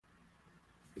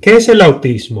¿Qué es el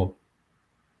autismo?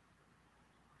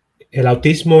 El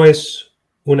autismo es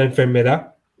una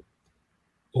enfermedad,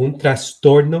 un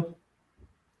trastorno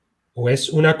o es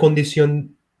una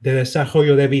condición de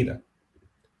desarrollo de vida.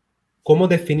 ¿Cómo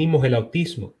definimos el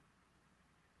autismo?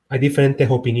 Hay diferentes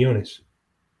opiniones.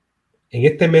 En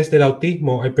este mes del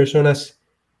autismo hay personas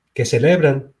que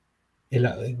celebran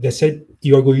de ser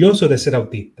y orgullosos de ser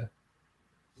autistas.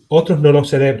 Otros no lo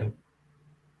celebran.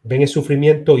 Ven el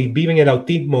sufrimiento y viven el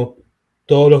autismo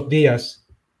todos los días,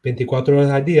 24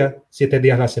 horas al día, 7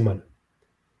 días a la semana.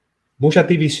 Muchas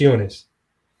divisiones.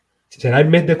 ¿Será el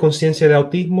mes de conciencia del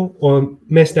autismo o el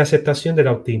mes de aceptación del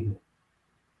autismo?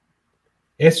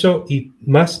 Eso y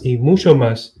más y mucho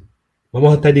más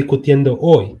vamos a estar discutiendo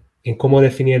hoy en cómo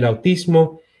definir el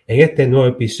autismo en este nuevo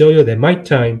episodio de My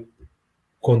Time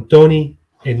con Tony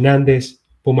Hernández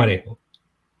Pumarejo.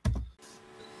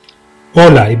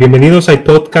 Hola y bienvenidos al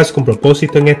podcast con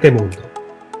propósito en este mundo.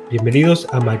 Bienvenidos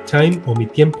a My Time o Mi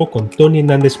Tiempo con Tony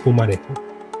Hernández Pumarejo.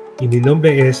 Y mi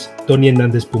nombre es Tony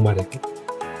Hernández Pumarejo.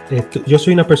 Yo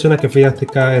soy una persona que fue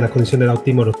diagnosticada en la condición del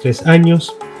autismo a los 3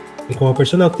 años. Y como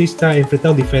persona autista he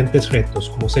enfrentado diferentes retos,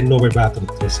 como ser no verbal a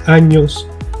los 3 años,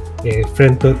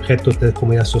 enfrento retos de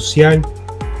comunidad social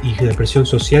y depresión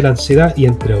social, ansiedad y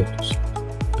entre otros.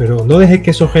 Pero no dejé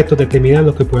que esos retos determinaran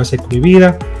lo que puedo hacer con mi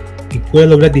vida y pude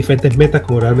lograr diferentes metas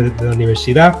como graduarme de la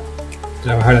universidad,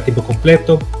 trabajar a tiempo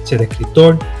completo, ser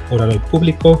escritor, orador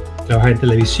público, trabajar en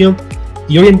televisión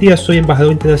y hoy en día soy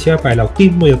embajador internacional para el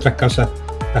autismo y otras causas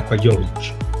las cuales yo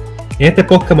lucho. En este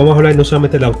podcast vamos a hablar no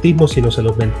solamente del autismo, sino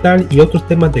salud mental y otros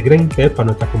temas de gran interés para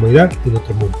nuestra comunidad y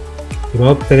nuestro mundo. Y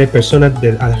vamos a tener personas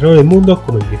alrededor del mundo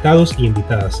como invitados y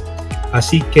invitadas.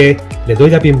 Así que les doy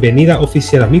la bienvenida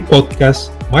oficial a mi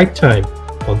podcast, My Time,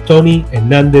 con Tony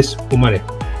Hernández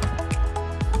Pumarejo.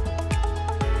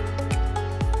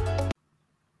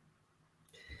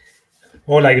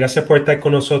 Hola y gracias por estar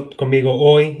conmigo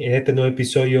hoy en este nuevo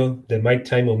episodio de My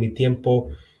Time o Mi Tiempo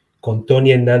con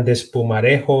Tony Hernández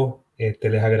Pumarejo.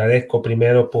 Les agradezco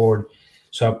primero por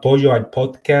su apoyo al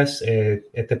podcast.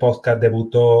 Este podcast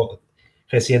debutó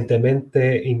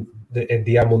recientemente en el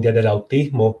Día Mundial del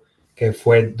Autismo, que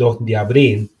fue el 2 de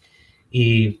abril,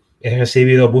 y he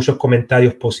recibido muchos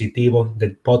comentarios positivos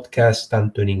del podcast,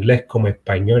 tanto en inglés como en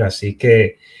español, así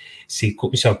que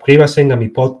suscríbanse a mi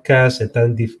podcast,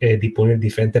 están disponibles en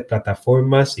diferentes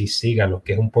plataformas y síganlo,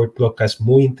 que es un podcast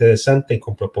muy interesante y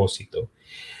con propósito.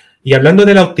 Y hablando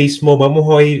del autismo,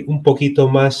 vamos a ir un poquito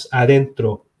más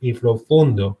adentro y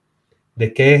profundo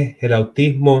de qué es el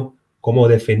autismo, cómo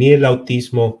definir el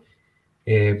autismo,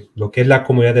 lo que es la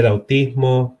comunidad del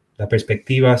autismo, las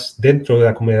perspectivas dentro de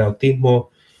la comunidad del autismo.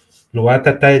 Lo voy a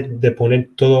tratar de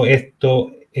poner todo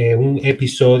esto en un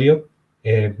episodio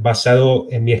basado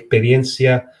en mi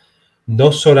experiencia,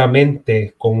 no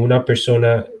solamente con una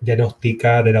persona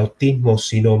diagnosticada del autismo,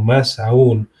 sino más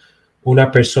aún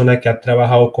una persona que ha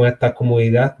trabajado con esta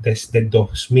comunidad desde el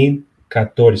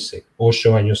 2014,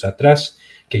 8 años atrás,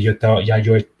 que yo he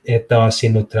estado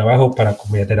haciendo trabajo para la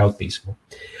comunidad del autismo.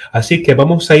 Así que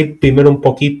vamos a ir primero un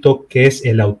poquito qué es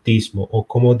el autismo o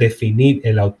cómo definir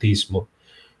el autismo.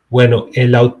 Bueno,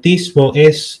 el autismo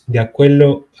es, de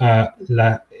acuerdo a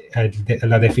la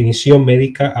definición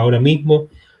médica ahora mismo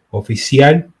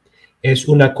oficial, es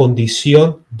una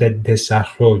condición del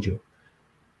desarrollo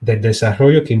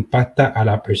que impacta a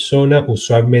la persona.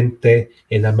 Usualmente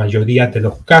en la mayoría de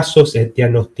los casos es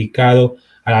diagnosticado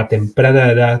a la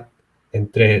temprana edad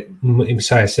entre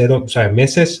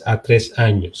meses a 3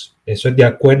 años. Eso es de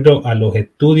acuerdo a los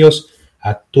estudios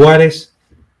actuales,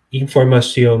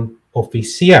 información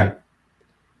oficial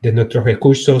de nuestros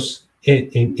recursos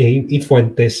y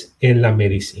fuentes en la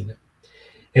medicina.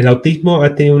 El autismo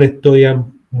ha tenido una historia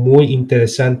muy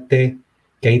interesante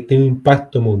que ha tenido un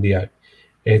impacto mundial.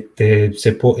 Hasta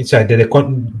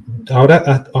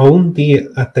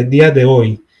el día de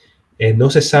hoy no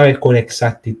se sabe con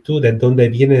exactitud de dónde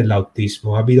viene el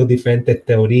autismo. Ha habido diferentes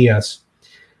teorías,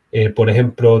 por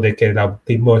ejemplo, de que el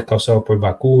autismo es causado por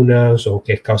vacunas o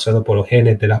que es causado por los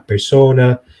genes de las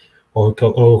personas o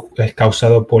es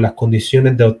causado por las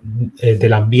condiciones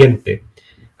del ambiente.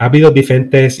 Ha habido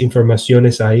diferentes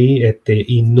informaciones ahí y hasta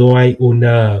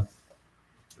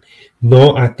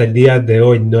el día de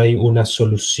hoy no hay una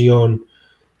solución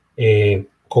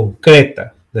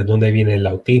concreta de dónde viene el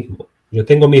autismo. Yo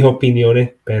tengo mis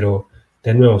opiniones, pero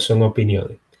de nuevo son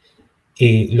opiniones.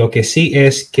 Y lo que sí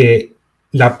es que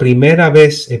el primer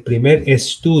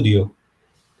estudio,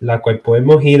 la cual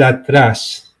podemos ir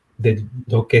atrás de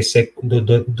lo que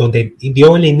donde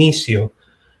dio el inicio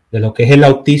de lo que es el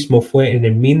autismo fue en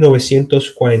el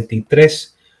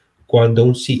 1943, cuando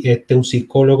un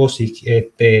psicólogo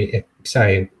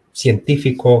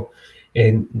científico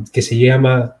que se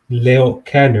llama Leo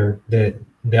Kanner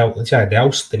de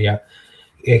Austria,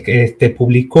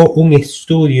 publicó un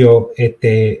estudio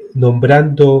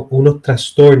nombrando unos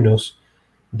trastornos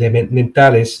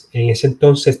mentales, en ese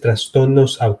entonces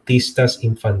trastornos autistas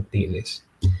infantiles.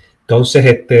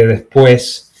 Entonces,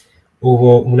 después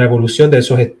hubo una evolución de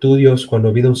esos estudios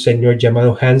cuando vino un señor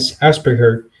llamado Hans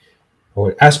Asperger,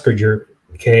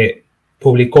 que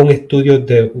publicó un estudio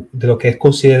de lo que es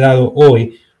considerado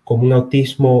hoy como un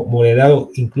autismo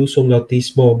moderado, incluso un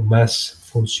autismo más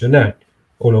funcional,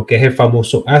 o lo que es el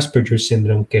famoso Asperger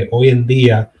Syndrome, que hoy en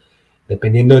día,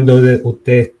 dependiendo de donde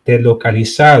usted esté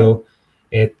localizado,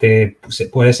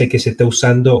 puede ser que se esté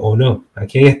usando o no.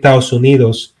 Aquí en Estados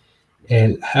Unidos,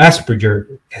 el Asperger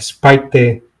es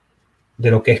parte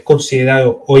de lo que es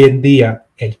considerado hoy en día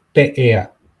el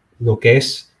TEA, lo que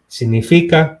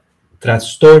significa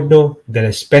trastorno del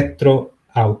espectro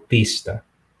autista,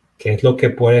 que es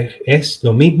es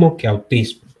lo mismo que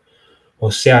autismo. O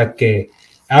sea que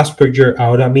Asperger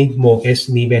ahora mismo es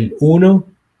nivel 1,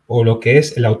 o lo que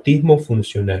es el autismo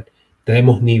funcional.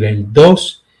 Tenemos nivel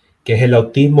 2, que es el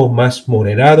autismo más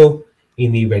moderado, y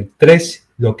nivel 3,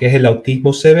 lo que es el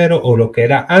autismo severo, o lo que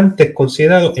era antes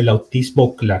considerado el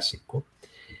autismo clásico.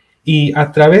 Y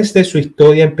a través de su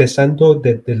historia, empezando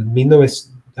desde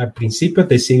a principios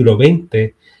del siglo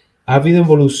XX, ha habido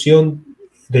evolución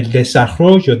del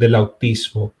desarrollo del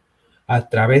autismo a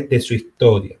través de su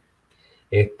historia.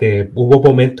 Hubo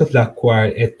momentos en los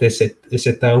cuales se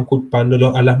estaban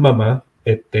culpando a las mamás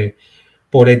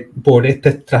por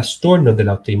este trastorno del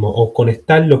autismo, o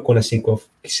conectarlos con la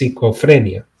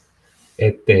psicofrenia.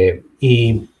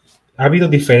 Y ha habido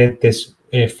diferentes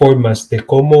formas de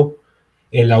cómo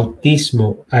el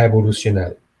autismo ha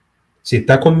evolucionado. Si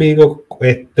está conmigo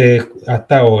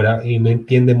hasta ahora y no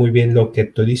entiende muy bien lo que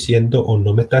estoy diciendo o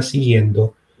no me está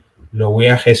siguiendo, lo voy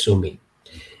a resumir.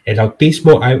 El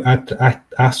autismo ha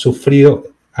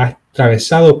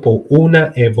atravesado por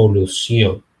una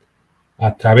evolución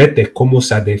a través de cómo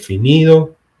se ha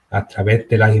definido, a través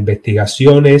de las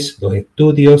investigaciones, los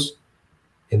estudios,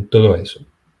 en todo eso.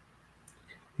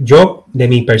 Yo, de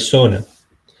mi persona,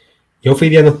 yo fui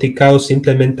diagnosticado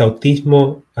simplemente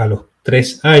autismo a los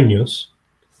 3 años,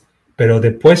 pero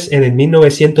después en el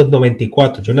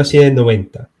 1994, yo nací en el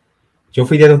 90, yo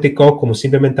fui diagnosticado como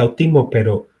simplemente autismo,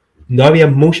 pero no había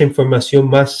mucha información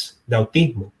más de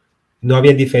autismo. No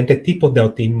había diferentes tipos de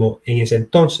autismo en ese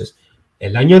entonces.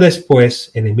 El año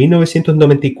después, en el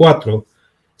 1994,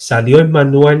 salió el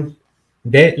manual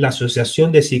de la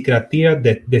Asociación de Psiquiatría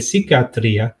de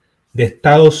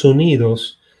Estados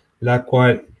Unidos, la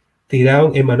cual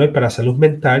tiraron el manual para salud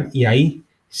mental, y ahí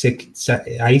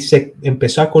se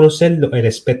empezó a conocer el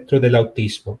espectro del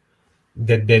autismo,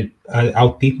 desde el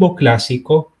autismo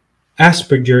clásico,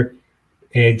 Asperger,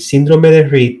 el síndrome de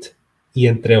Reed y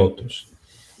entre otros.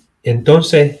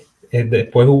 Entonces,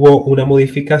 después hubo una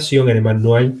modificación en el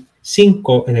manual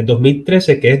 5 en el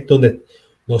 2013, que es donde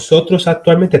nosotros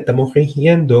actualmente estamos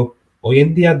rigiendo hoy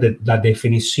en día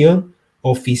definición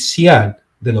oficial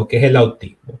de lo que es el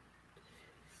autismo.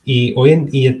 Y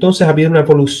entonces ha habido una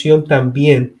evolución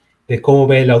también de cómo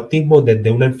ve el autismo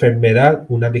desde una enfermedad,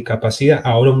 una discapacidad,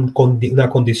 a ahora una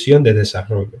condición de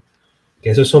desarrollo. Que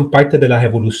esos son parte de las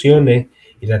evoluciones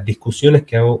y las discusiones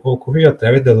que han ocurrido a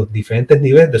través de los diferentes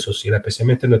niveles de sociedad,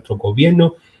 especialmente nuestro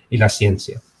gobierno y la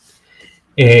ciencia.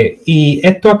 Y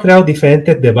esto ha creado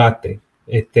diferentes debates.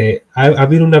 Ha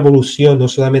habido una evolución no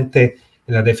solamente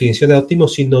en la definición del autismo,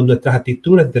 sino en nuestras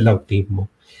actitudes del autismo.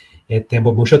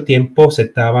 Por mucho tiempo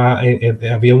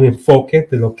había un enfoque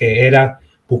de lo que era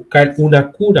buscar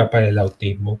una cura para el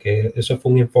autismo, que eso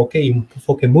fue un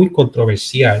enfoque muy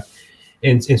controversial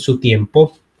en su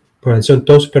tiempo, por eso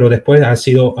entonces, pero después ha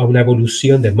sido una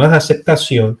evolución de más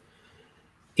aceptación,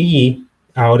 y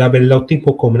ahora ver el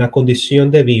autismo como una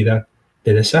condición de vida,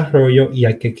 de desarrollo, y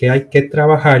hay que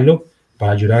trabajarlo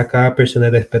para ayudar a cada persona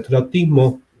del espectro de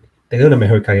autismo a tener una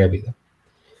mejor calidad de vida.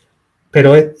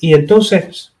 Y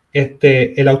entonces,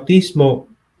 el autismo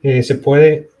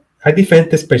hay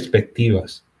diferentes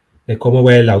perspectivas de cómo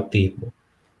ver el autismo.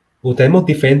 Tenemos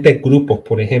diferentes grupos,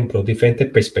 por ejemplo, diferentes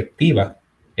perspectivas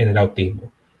en el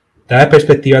autismo. Está la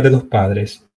perspectiva de los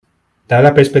padres, está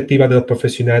la perspectiva de los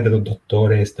profesionales, de los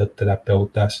doctores, de los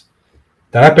terapeutas,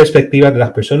 está la perspectiva de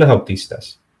las personas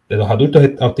autistas, de los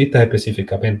adultos autistas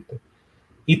específicamente,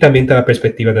 y también está la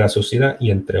perspectiva de la sociedad,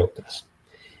 y entre otras.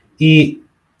 Y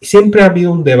siempre ha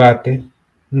habido un debate,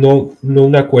 no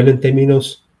un acuerdo en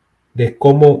términos de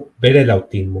cómo ver el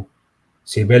autismo,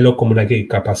 si verlo como una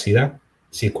discapacidad,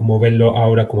 si cómo verlo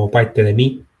ahora como parte de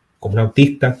mí, como un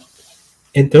autista,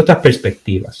 entre otras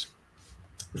perspectivas.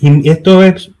 Y esto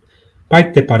es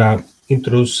parte para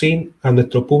introducir a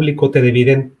nuestro público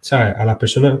televidente, ¿sabes? A la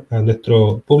persona, a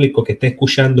nuestro público que esté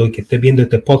escuchando y que esté viendo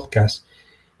este podcast,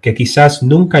 que quizás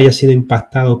nunca haya sido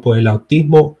impactado por el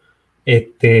autismo,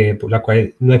 por la cual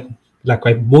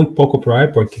es muy poco probable,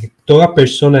 porque toda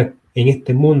persona en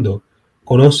este mundo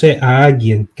conoce a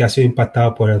alguien que ha sido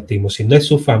impactado por el autismo. Si no es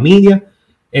su familia,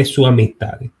 es su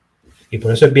amistad. Y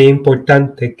por eso es bien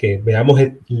importante que veamos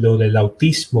lo del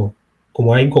autismo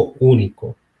como algo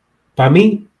único. Para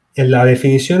mí, en la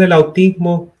definición del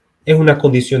autismo es una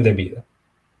condición de vida.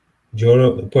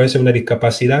 Puede ser una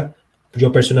discapacidad,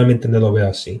 yo personalmente no lo veo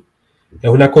así. Es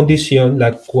una condición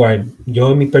la cual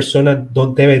mi persona no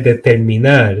debe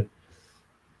determinar,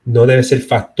 no debe ser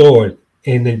factor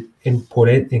en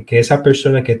que esa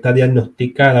persona que está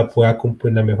diagnosticada pueda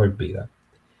cumplir una mejor vida.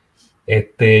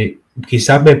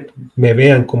 Quizás me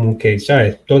vean como que,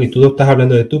 ¿sabes? Tony, tú no estás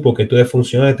hablando de tú porque tú eres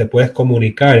funcional, te puedes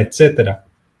comunicar, etcétera.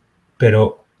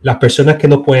 Pero las personas que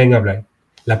no pueden hablar,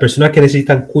 las personas que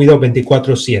necesitan cuidado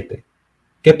 24/7,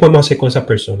 ¿qué podemos hacer con esas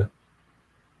personas?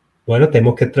 Bueno,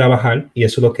 tenemos que trabajar, y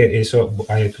eso es lo que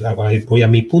voy a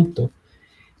mi punto.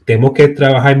 Tenemos que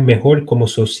trabajar mejor como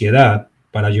sociedad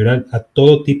para ayudar a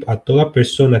toda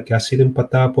persona que ha sido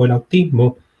impactada por el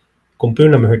autismo a cumplir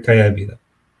una mejor calidad de vida.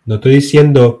 No estoy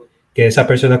diciendo que esa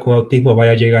persona con autismo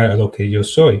vaya a llegar a lo que yo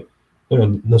soy.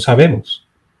 Bueno, no sabemos.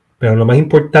 Pero lo más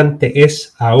importante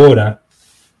es ahora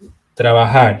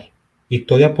trabajar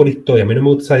historia por historia. A mí no me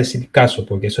gusta decir caso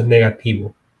porque eso es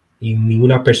negativo. Y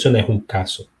ninguna persona es un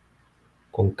caso.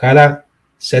 Con cada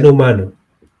ser humano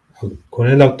con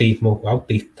el autismo,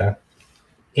 autista,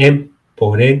 en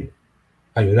poder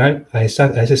ayudar a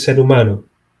ese ser humano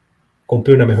a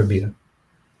cumplir una mejor vida.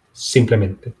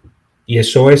 Simplemente. Y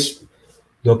eso es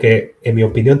lo que, en mi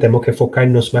opinión, tenemos que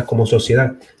enfocarnos más como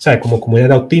sociedad. ¿Sabes? Como comunidad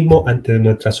de autismo ante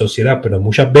nuestra sociedad. Pero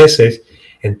muchas veces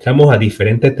entramos a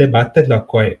diferentes debates los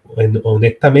cuales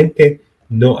honestamente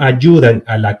no ayudan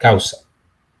a la causa.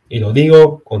 Y lo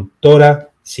digo con toda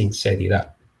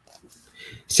sinceridad.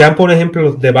 Sean, por ejemplo,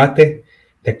 los debates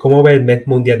de cómo ver el mes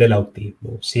mundial del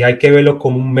autismo. Si hay que verlo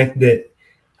como un mes de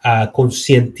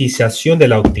concientización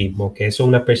del autismo, que eso es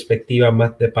una perspectiva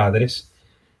más de padres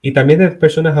y también de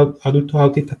personas adultos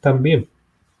autistas también,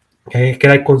 que hay que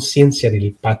crear conciencia del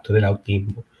impacto del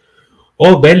autismo.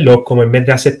 O verlo como el mes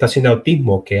de aceptación de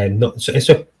autismo, que el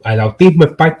autismo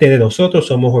es parte de nosotros,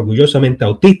 somos orgullosamente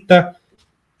autistas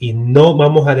y no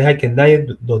vamos a dejar que nadie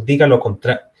nos diga lo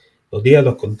contrario.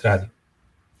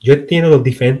 Yo entiendo los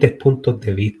diferentes puntos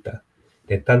de vista,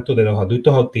 tanto de los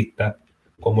adultos autistas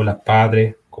como los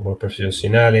padres, como los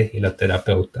profesionales y los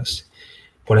terapeutas.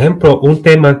 Por ejemplo, otro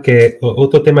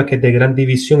tema que es de gran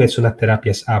división son las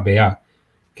terapias ABA,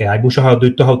 que hay muchos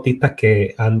adultos autistas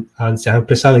que se han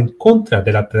expresado en contra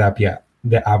de la terapia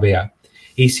de ABA.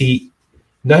 Y si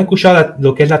no has escuchado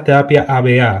lo que es la terapia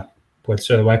ABA, pues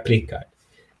se lo voy a explicar.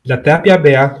 La terapia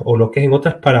ABA, o lo que es en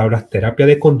otras palabras terapia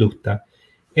de conducta,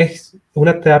 es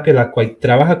una terapia en la cual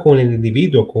trabaja con el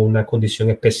individuo con una condición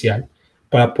especial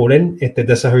para poder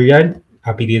desarrollar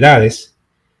habilidades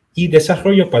y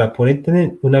desarrollo para poder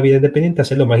tener una vida independiente,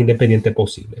 hacer lo más independiente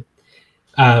posible.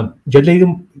 Yo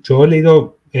he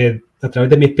leído a través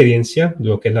de mi experiencia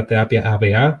lo que es la terapia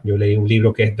ABA. Yo leí un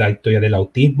libro que es La historia del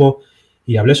autismo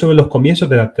y hablé sobre los comienzos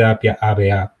de la terapia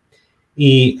ABA.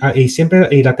 Y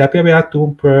la terapia ABA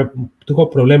tuvo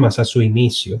problemas a su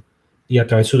inicio y a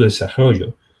través de su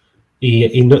desarrollo.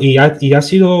 Y ha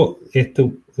sido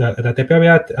la terapia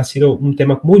ABA ha sido un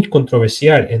tema muy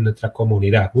controversial en nuestra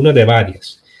comunidad, uno de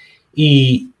varias.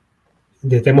 Y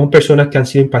tenemos personas que han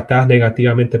sido impactadas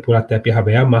negativamente por las terapias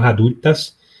ABA, más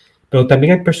adultas, pero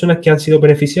también hay personas que han sido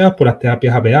beneficiadas por las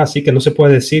terapias ABA, así que no se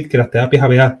puede decir que las terapias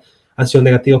ABA han sido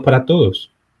negativas para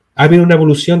todos. Ha habido una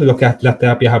evolución de lo que es las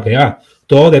terapias ABA.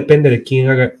 Todo depende de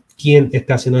quién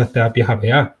está haciendo las terapias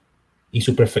ABA y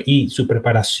su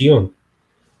preparación.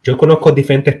 Yo conozco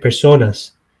diferentes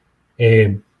personas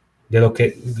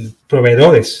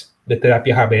proveedores de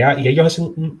terapias ABA y ellas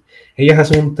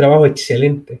hacen un trabajo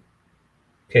excelente.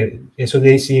 Que eso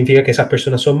significa que esas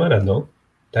personas son malas, ¿no?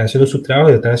 Están haciendo su trabajo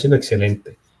y lo están haciendo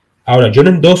excelente. Ahora, yo no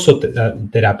endoso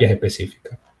terapias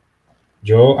específicas.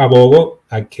 Yo abogo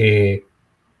a que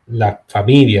las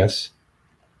familias,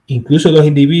 incluso los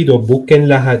individuos, busquen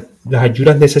las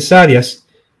ayudas necesarias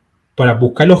para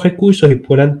buscar los recursos y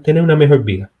puedan tener una mejor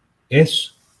vida.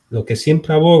 Es lo que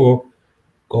siempre abogo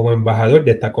como embajador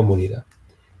de esta comunidad.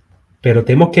 Pero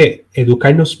tenemos que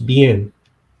educarnos bien,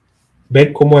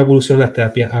 ver cómo evolucionan las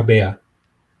terapias ABA.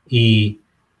 Y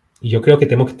yo creo que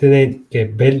tenemos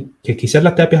que ver que quizás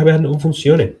las terapias ABA no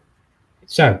funcionen.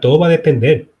 sea, todo va a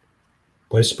depender.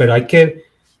 Pues, pero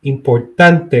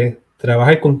importante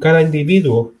trabajar con cada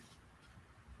individuo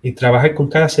y trabajar con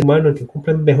cada ser humano que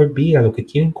cumplan mejor vida, lo que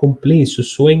quieren cumplir,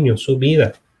 sus sueños, su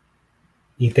vida.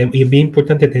 Y es bien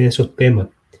importante tener esos temas.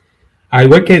 Al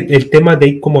igual que el tema de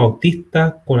ir como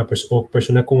autista con o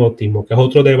persona con autismo, que es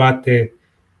otro debate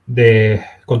de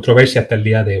controversia hasta el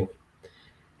día de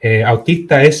hoy.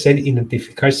 Autista es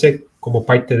identificarse como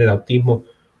parte del autismo.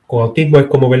 Con autismo es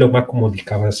como verlo más como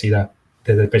discapacidad,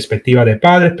 desde perspectiva de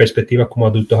padres, perspectiva como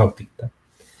adultos autistas.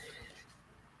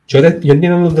 Yo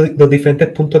entiendo los diferentes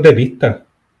puntos de vista.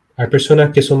 Hay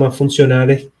personas que son más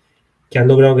funcionales, que han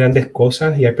logrado grandes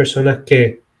cosas, y hay personas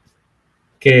que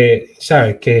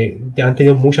 ¿sabes? Que han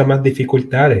tenido muchas más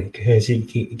dificultades, es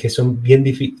decir, que son bien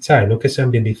difíciles, ¿sabes? No que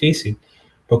sean bien difíciles,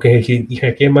 porque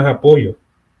requieren más apoyo.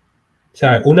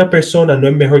 ¿Sabes? Una persona no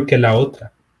es mejor que la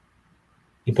otra.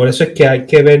 Y por eso es que hay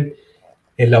que ver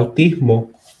el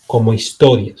autismo como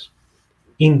historias,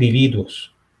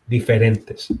 individuos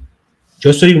diferentes.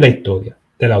 Yo soy una historia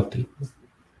del autismo.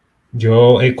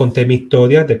 Yo conté mi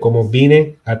historia de cómo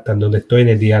vine hasta donde estoy en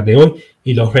el día de hoy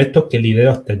y los retos que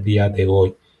lidero hasta el día de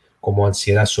hoy, como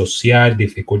ansiedad social,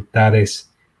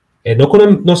 dificultades,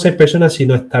 no ser personas,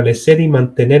 sino establecer y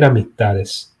mantener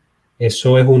amistades.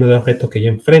 Eso es uno de los retos que yo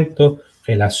enfrento.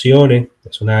 Relaciones,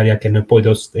 es una área que no he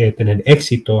podido tener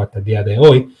éxito hasta el día de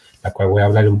hoy, la cual voy a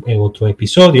hablar en otro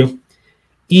episodio.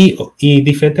 Y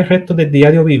diferentes retos del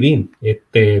diario vivir.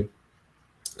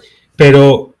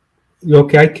 Pero lo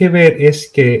que hay que ver es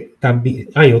que también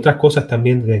hay otras cosas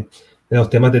también de los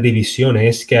temas de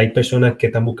divisiones. Es que hay personas que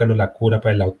están buscando la cura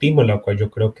para el autismo, la cual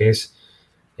yo creo que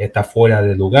está fuera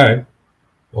de lugar,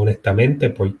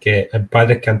 honestamente, porque hay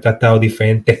padres que han tratado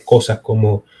diferentes cosas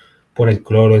como poner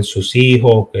cloro en sus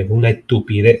hijos, que es una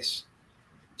estupidez,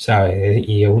 ¿sabes?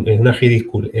 Y es una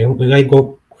ridícula, es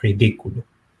algo ridículo.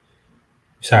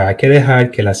 O sea, hay que dejar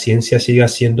que la ciencia siga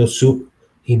haciendo sus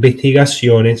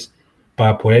investigaciones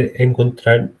para poder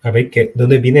encontrar, a ver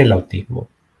dónde viene el autismo.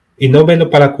 Y no verlo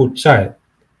para curar.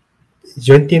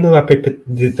 Yo entiendo la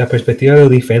perspectiva de los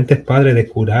diferentes padres de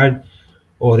curar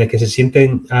o de que se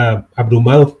sienten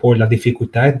abrumados por las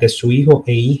dificultades de su hijo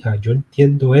e hija. Yo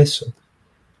entiendo eso.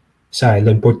 ¿Sabes?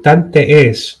 Lo importante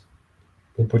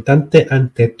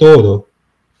ante todo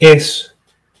es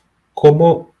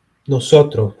cómo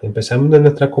nosotros, empezando en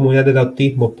nuestra comunidad del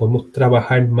autismo, podemos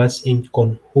trabajar más en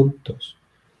conjuntos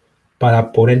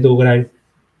para poder lograr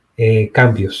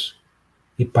cambios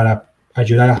y para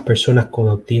ayudar a las personas con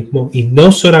autismo, y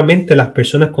no solamente las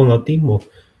personas con autismo,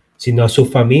 sino a sus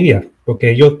familias,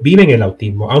 porque ellos viven el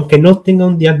autismo, aunque no tengan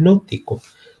un diagnóstico.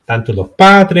 Tanto los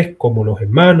padres como los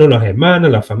hermanos, las hermanas,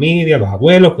 la familia, los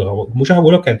abuelos, muchos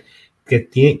abuelos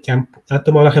que han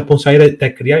tomado la responsabilidad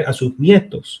de criar a sus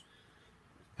nietos.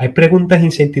 Hay preguntas,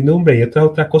 incertidumbre y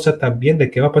otras cosas también de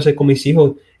qué va a pasar con mis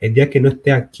hijos el día que no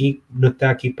esté aquí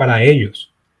para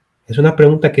ellos. Es una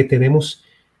pregunta que tenemos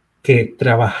que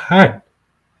trabajar.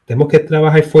 Tenemos que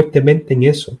trabajar fuertemente en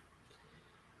eso.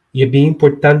 Y es bien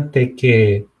importante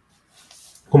que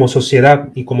como sociedad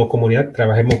y como comunidad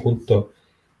trabajemos juntos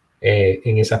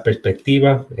en esa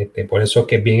perspectiva. Por eso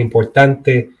que es bien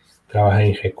importante trabajar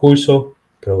en recursos,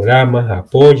 programas,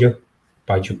 apoyos,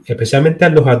 especialmente a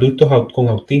los adultos con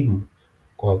autismo,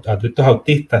 con adultos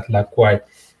autistas, la cual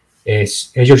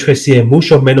ellos reciben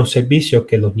muchos menos servicios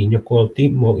que los niños con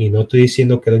autismo, y no estoy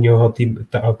diciendo que los niños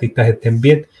autistas estén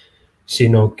bien,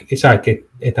 sino que, ¿sabes? Que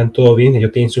están todo bien,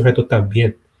 ellos tienen sus retos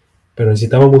también, pero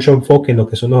necesitamos mucho enfoque en lo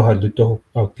que son los adultos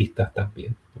autistas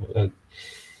también, ¿verdad?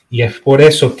 Y es por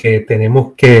eso que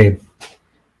tenemos que,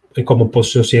 como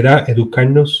sociedad,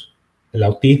 educarnos el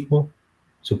autismo,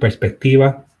 su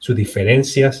perspectiva, sus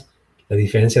diferencias, las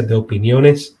diferencias de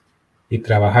opiniones, y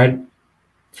trabajar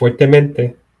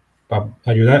fuertemente para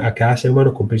ayudar a cada ser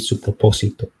humano a cumplir su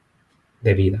propósito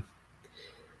de vida.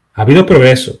 Ha habido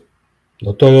progreso.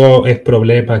 No todo es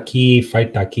problema aquí,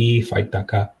 falta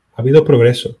acá. Ha habido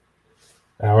progreso.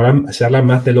 Ahora se habla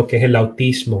más de lo que es el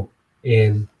autismo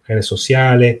en redes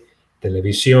sociales,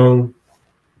 televisión,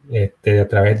 a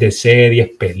través de series,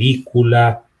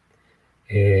 películas.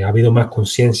 Ha habido más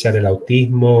conciencia del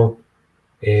autismo,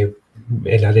 en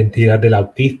la identidad del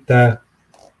autista,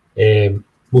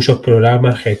 muchos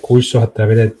programas, recursos a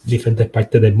través de diferentes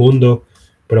partes del mundo,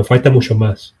 pero falta mucho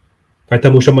más. Falta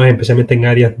mucho más, especialmente en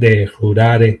áreas de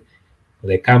rurales,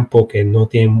 de campo, que no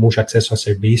tienen mucho acceso a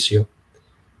servicios.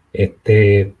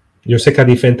 Yo sé que a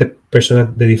diferentes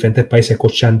personas de diferentes países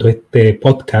escuchando este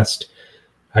podcast,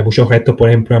 hay muchos retos, por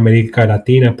ejemplo, en América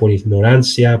Latina, por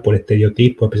ignorancia, por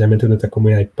estereotipos, especialmente en nuestra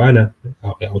comunidad hispana,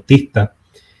 autista.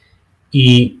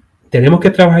 Y tenemos que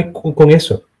trabajar con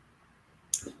eso.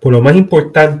 Por lo más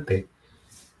importante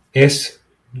es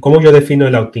cómo yo defino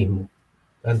el autismo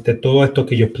ante todo esto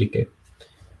que yo expliqué.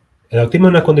 El autismo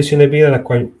es una condición de vida en la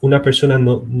cual una persona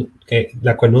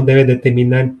la cual no debe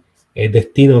determinar el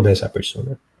destino de esa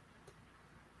persona.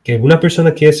 Que una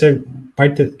persona quiere ser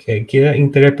parte, que quiera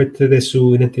integrar parte de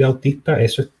su identidad autista,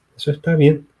 eso está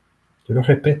bien. Yo lo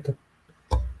respeto.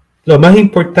 Lo más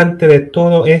importante de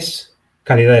todo es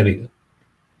calidad de vida.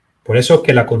 Por eso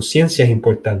que la conciencia es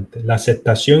importante, la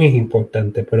aceptación es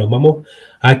importante, pero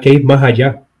hay que ir más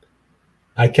allá.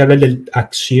 Hay que hablar de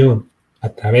acción a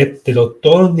través de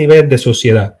todos los niveles de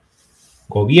sociedad.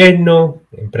 Gobierno,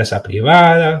 empresa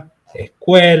privada,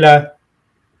 escuela,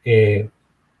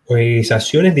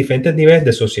 organizaciones, diferentes niveles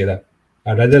de sociedad.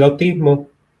 Hablar del autismo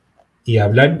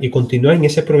y continuar en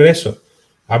ese progreso.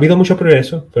 Ha habido mucho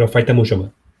progreso, pero falta mucho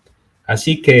más.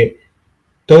 Así que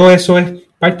todo eso es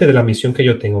parte de la misión que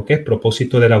yo tengo, que es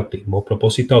propósito del autismo,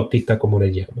 propósito autista, como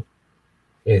le llamo.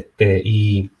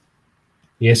 Y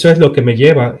eso es lo que me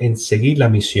lleva en seguir la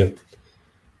misión.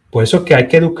 Por eso es que hay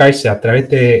que educarse a través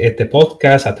de este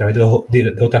podcast, a través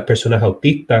de otras personas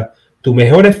autistas. Tus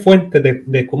mejores fuentes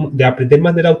de aprender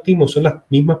más del autismo son las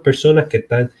mismas personas que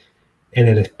están en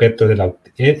el espectro del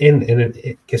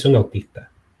que son autistas.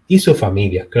 Y su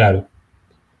familia, claro.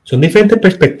 Son diferentes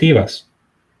perspectivas,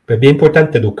 pero es bien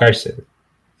importante educarse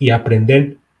y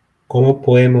aprender cómo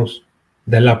podemos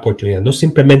dar la oportunidad. No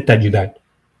simplemente ayudar,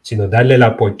 sino darle la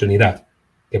oportunidad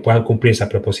que puedan cumplir ese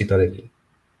propósito de vida.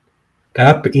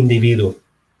 Cada individuo,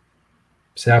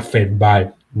 sea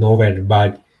verbal, no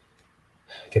verbal,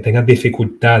 que tengan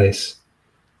dificultades,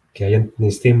 que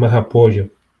necesiten más apoyo,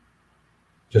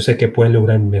 yo sé que pueden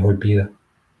lograr mejor vida.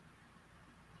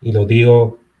 Y lo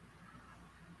digo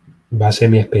en base a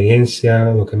mi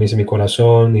experiencia, lo que me dice mi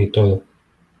corazón y todo.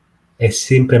 Es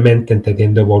simplemente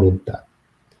entendiendo voluntad.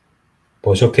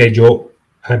 Por eso que yo,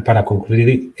 para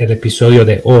concluir el episodio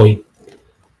de hoy,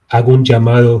 hago un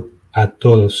llamado a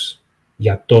todos y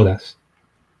a todas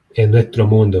en nuestro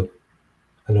mundo,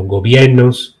 a los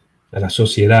gobiernos, a las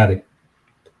sociedades,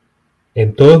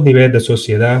 en todos los niveles de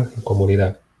sociedad y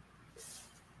comunidad.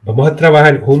 Vamos a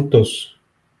trabajar juntos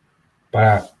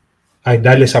para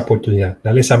darle esa oportunidad,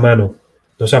 darle esa mano,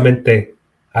 no solamente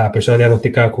a la persona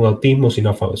diagnosticada con autismo,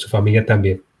 sino a su familia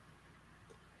también.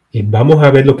 Y vamos a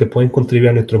ver lo que pueden contribuir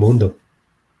a nuestro mundo.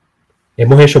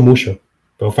 Hemos hecho mucho,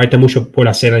 pero falta mucho por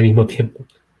hacer al mismo tiempo.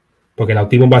 Porque el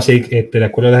autismo va a seguir, de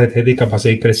acuerdo a las estadísticas, va a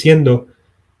seguir creciendo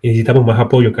y necesitamos más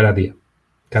apoyo cada día,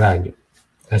 cada año.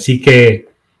 Así que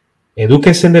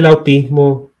edúquense del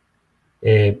autismo.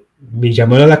 Mi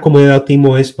llamado a la comunidad de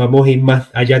autismo es: vamos a ir más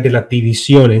allá de las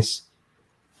divisiones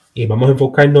y vamos a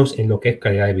enfocarnos en lo que es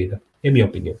calidad de vida, en mi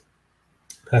opinión.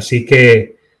 Así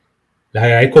que les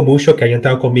agradezco mucho que hayan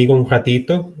estado conmigo un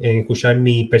ratito en escuchar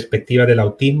mi perspectiva del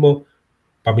autismo.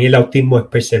 Para mí el autismo es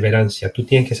perseverancia. Tú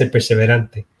tienes que ser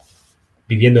perseverante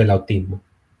viviendo el autismo,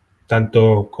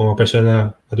 tanto como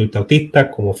persona adulta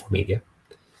autista como familia.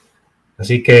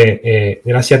 Así que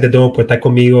gracias de nuevo por estar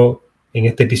conmigo en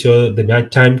este episodio de Night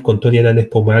Time con Tony Hernández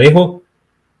Pomarejo.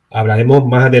 Hablaremos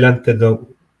más adelante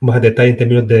más detalle en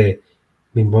términos de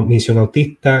mi misión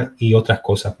autista y otras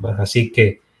cosas más. Así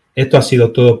que esto ha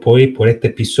sido todo por hoy, por este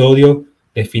episodio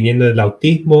definiendo el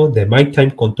autismo de Night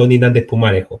Time con Tony Hernández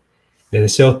Pomarejo. Les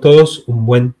deseo a todos un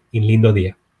buen y lindo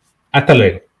día. Hasta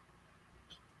luego.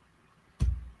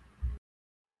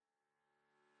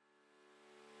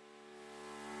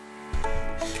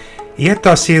 Y esto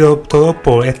ha sido todo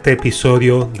por este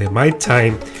episodio de My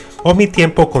Time o Mi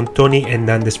Tiempo con Tony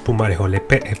Hernández Pumarejo.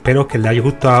 Espero que les haya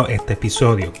gustado este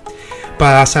episodio.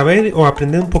 Para saber o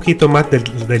aprender un poquito más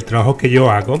del trabajo que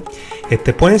yo hago,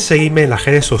 pueden seguirme en las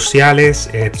redes sociales.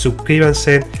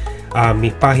 Suscríbanse a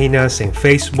mis páginas en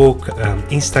Facebook,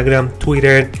 Instagram,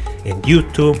 Twitter, en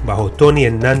YouTube bajo Tony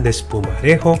Hernández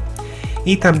Pumarejo.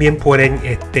 Y también pueden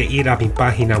ir a mi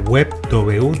página web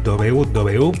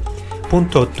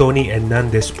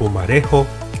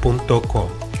www.tonyhernandezpumarejo.com.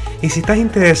 Y si estás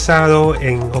interesado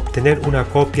en obtener una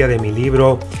copia de mi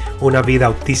libro Una vida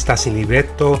autista sin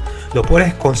libreto, lo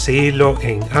puedes conseguirlo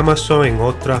en Amazon, en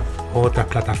otras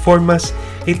plataformas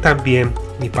y también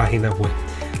mi página web.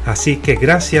 Así que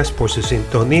gracias por su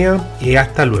sintonía y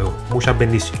hasta luego. Muchas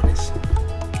bendiciones.